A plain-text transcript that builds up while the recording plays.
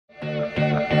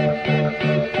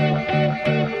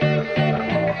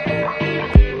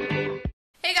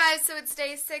it's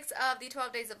day 6 of the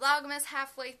 12 days of Vlogmas,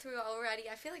 halfway through already.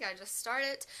 I feel like I just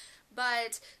started,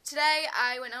 but today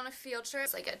I went on a field trip.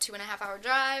 It's like a 2.5-hour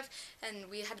drive, and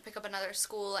we had to pick up another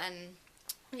school, and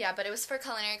yeah, but it was for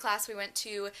culinary class. We went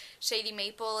to Shady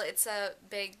Maple. It's a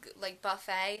big, like,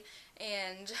 buffet,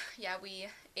 and yeah, we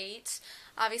ate.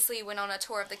 Obviously, went on a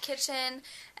tour of the kitchen,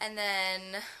 and then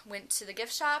went to the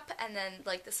gift shop, and then,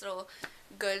 like, this little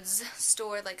goods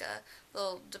store, like a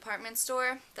little department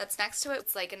store that's next to it.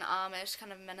 It's like an Amish kind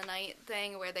of Mennonite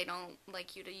thing where they don't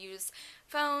like you to use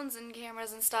phones and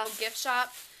cameras and stuff. Gift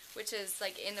shop, which is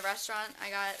like in the restaurant. I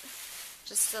got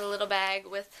just a little bag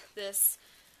with this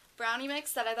brownie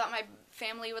mix that I thought my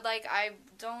family would like. I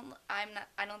don't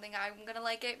think I'm gonna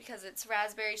like it because it's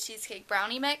raspberry cheesecake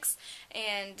brownie mix,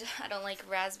 and I don't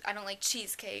like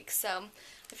cheesecake, so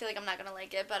I feel like I'm not gonna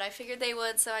like it, but I figured they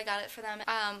would, so I got it for them.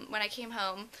 When I came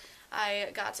home, I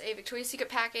got a Victoria's Secret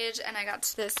package, and I got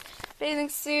this bathing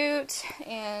suit,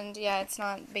 and yeah, it's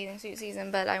not bathing suit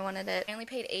season, but I wanted it. I only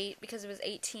paid $8 because it was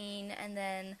 $18, and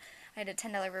then I had a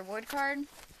 $10 reward card,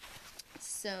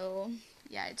 so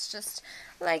yeah, it's just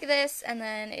like this, and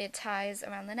then it ties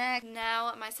around the neck.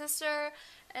 Now my sister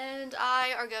and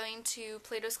I are going to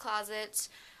Plato's Closet,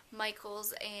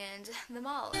 Michael's, and the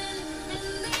mall.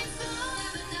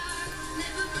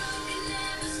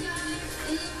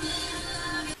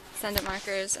 Send it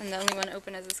markers, and the only one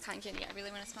open is this cotton candy. I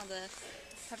really want to smell the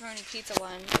pepperoni pizza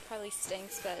one. It probably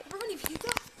stinks, but... Pepperoni pizza?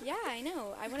 Yeah, I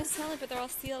know. I want to smell it, but they're all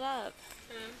sealed up.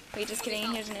 Wait, just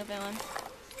kidding. Here's an open one.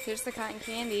 Here's the cotton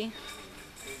candy.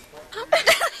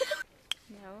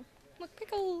 No. Look,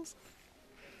 pickles.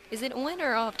 Is it on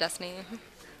or off, Destiny?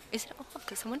 Is it off?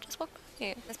 Did someone just walk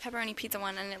by? This pepperoni pizza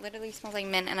one, and it literally smells like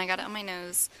mint, and I got it on my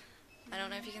nose. I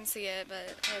don't know if you can see it,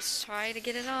 but let's try to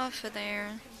get it off of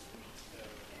there.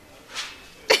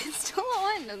 It's still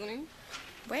on, doesn't it?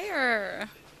 Where?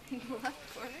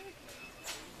 Left corner?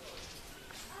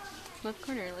 Left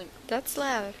corner, like... That's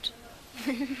left.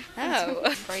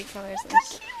 Oh. Bright colors.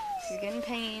 She's getting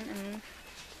paint and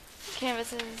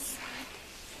canvases.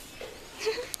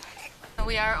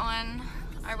 We are on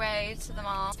our way to the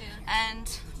mall,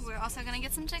 and we're also going to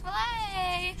get some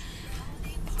Chick-fil-A.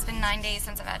 It's been 9 days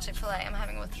since I've had Chick-fil-A. I'm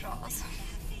having withdrawals.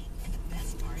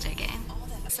 JK.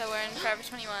 So we're in Forever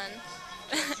 21,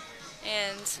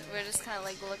 and we're just kind of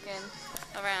like looking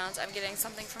around. I'm getting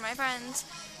something for my friend,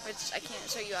 which I can't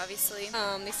show you obviously.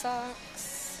 These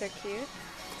socks, they're cute.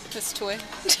 This toy.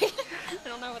 I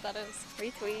don't know what that is.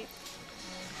 Retweet.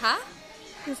 Huh?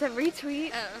 Is that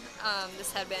retweet? Oh,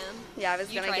 this headband. Yeah, I was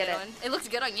gonna get it. It looks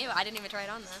good on you. I didn't even try it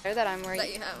on though. Know that I'm wearing.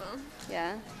 That you have on.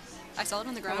 Yeah. I saw it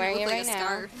on the ground. I'm wearing it it looked right like a now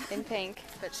scarf. in pink,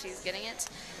 but she's getting it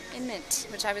in mint,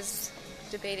 which I was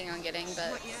debating on getting,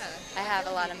 but I have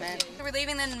a lot of mint. So we're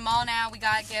leaving the mall now. We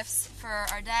got gifts for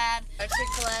our dad. Our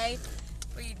Chick-fil-A.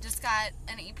 We just got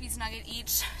an 8-piece nugget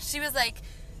each. She was like,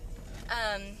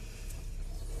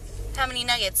 how many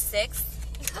nuggets? 6?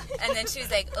 And then she was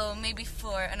like, oh, maybe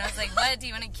 4. And I was like, what? Do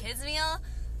you want a kid's meal?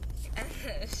 And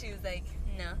she was like,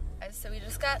 no. So we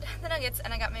just got the nuggets,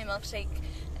 and I got my milkshake,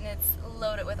 and it's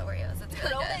loaded with Oreos. It's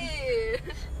really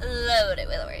good. Loaded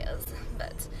with Oreos.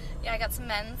 But yeah, I got some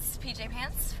men's PJ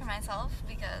pants for myself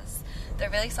because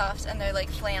they're really soft, and they're like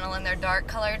flannel, and they're dark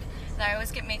colored. And I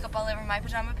always get makeup all over my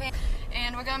pajama pants.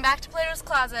 And we're going back to Plato's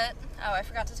Closet. Oh, I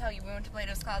forgot to tell you, we went to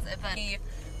Plato's Closet, but we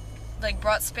like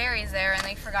brought Sperry's there, and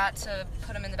they forgot to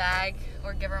put them in the bag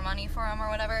or give her money for them or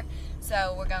whatever.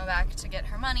 So we're going back to get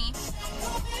her money.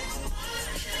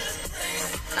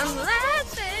 I'm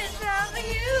laughing from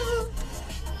you.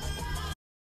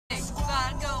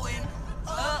 God going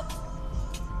up.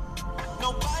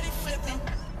 Nobody flipping.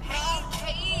 Hey,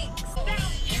 cakes.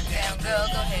 Down, girl,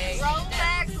 go ahead. Roll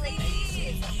back,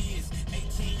 ladies.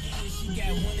 18 years. You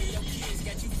got one of your kids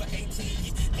got you for 18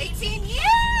 years. 18 years.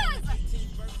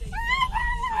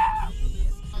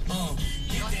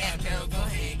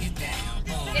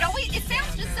 It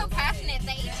sounds just so passionate.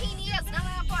 The 18 years, not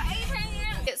for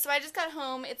 18 years. So I just got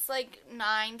home. It's like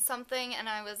 9 something, and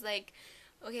I was like,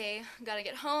 okay, gotta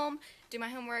get home, do my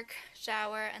homework,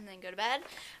 shower, and then go to bed.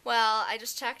 Well, I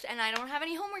just checked, and I don't have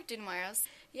any homework due tomorrow.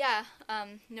 Yeah,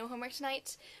 no homework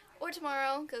tonight or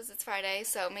tomorrow because it's Friday.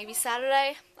 So maybe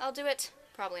Saturday I'll do it.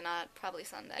 Probably not. Probably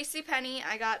Sunday. JCPenney,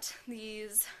 I got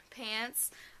these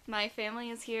pants. My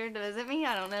family is here to visit me.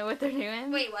 I don't know what they're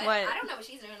doing. Wait, what? I don't know what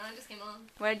she's doing. I just came on.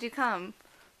 Where'd you come?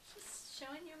 Just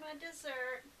showing you my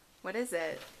dessert. What is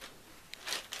it?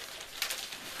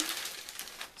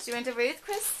 She went to Ruth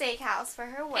Chris Steakhouse for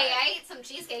her work. Hey, I ate some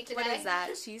cheesecake today. What is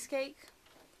that? Cheesecake?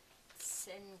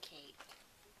 Sin cake.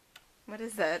 What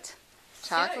is that?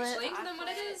 Chocolate? Explain to them what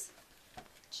it is.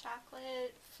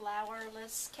 Chocolate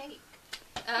flourless cake.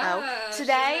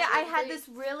 Today I had this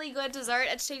really good dessert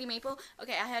at Shady Maple.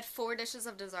 Okay, I had 4 dishes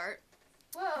of dessert.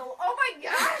 Whoa! Oh my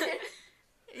god!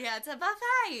 Yeah, it's a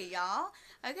buffet, y'all.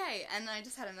 Okay, and I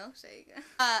just had a milkshake.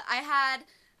 I had,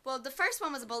 well, the first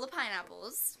one was a bowl of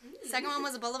pineapples. Second one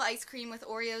was a bowl of ice cream with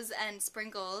Oreos and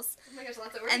sprinkles. Oh my gosh,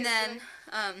 lots of Oreos. And then,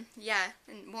 yeah,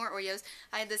 and more Oreos.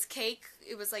 I had this cake.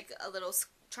 It was like a little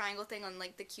triangle thing on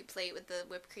like the cute plate with the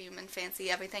whipped cream and fancy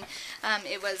everything.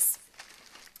 It was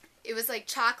like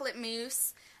chocolate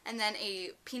mousse, and then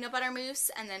a peanut butter mousse,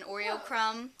 and then Oreo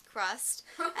crumb crust,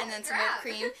 and then some whipped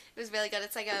cream. It was really good.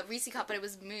 It's like a Reese cup, but it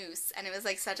was mousse, and it was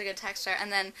like such a good texture.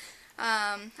 And then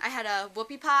I had a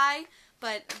whoopie pie,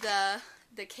 but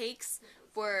the cakes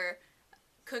were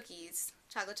cookies,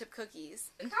 chocolate chip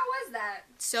cookies. How was that?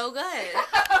 So good.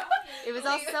 It was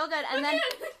all so good.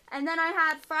 And then I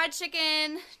had fried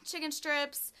chicken, chicken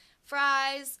strips,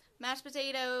 fries, mashed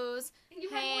potatoes, And you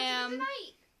ham. had more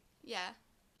tonight. Yeah.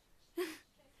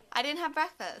 I didn't have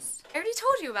breakfast. I already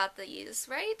told you about these,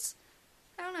 right?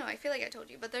 I don't know. I feel like I told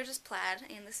you, but they're just plaid,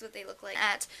 and this is what they look like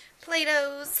at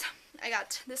Plato's. I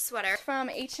got this sweater from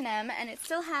H&M, and it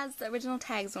still has the original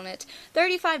tags on it.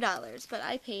 $35, but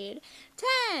I paid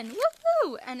 $10.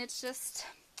 Woohoo! And it's just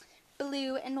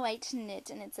blue and white knit,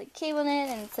 and it's like cable knit,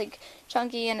 and it's like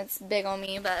chunky, and it's big on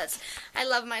me, but I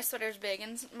love my sweaters big,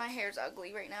 and my hair's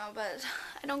ugly right now, but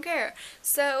I don't care.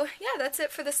 So yeah, that's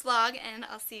it for this vlog, and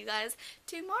I'll see you guys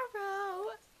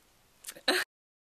tomorrow.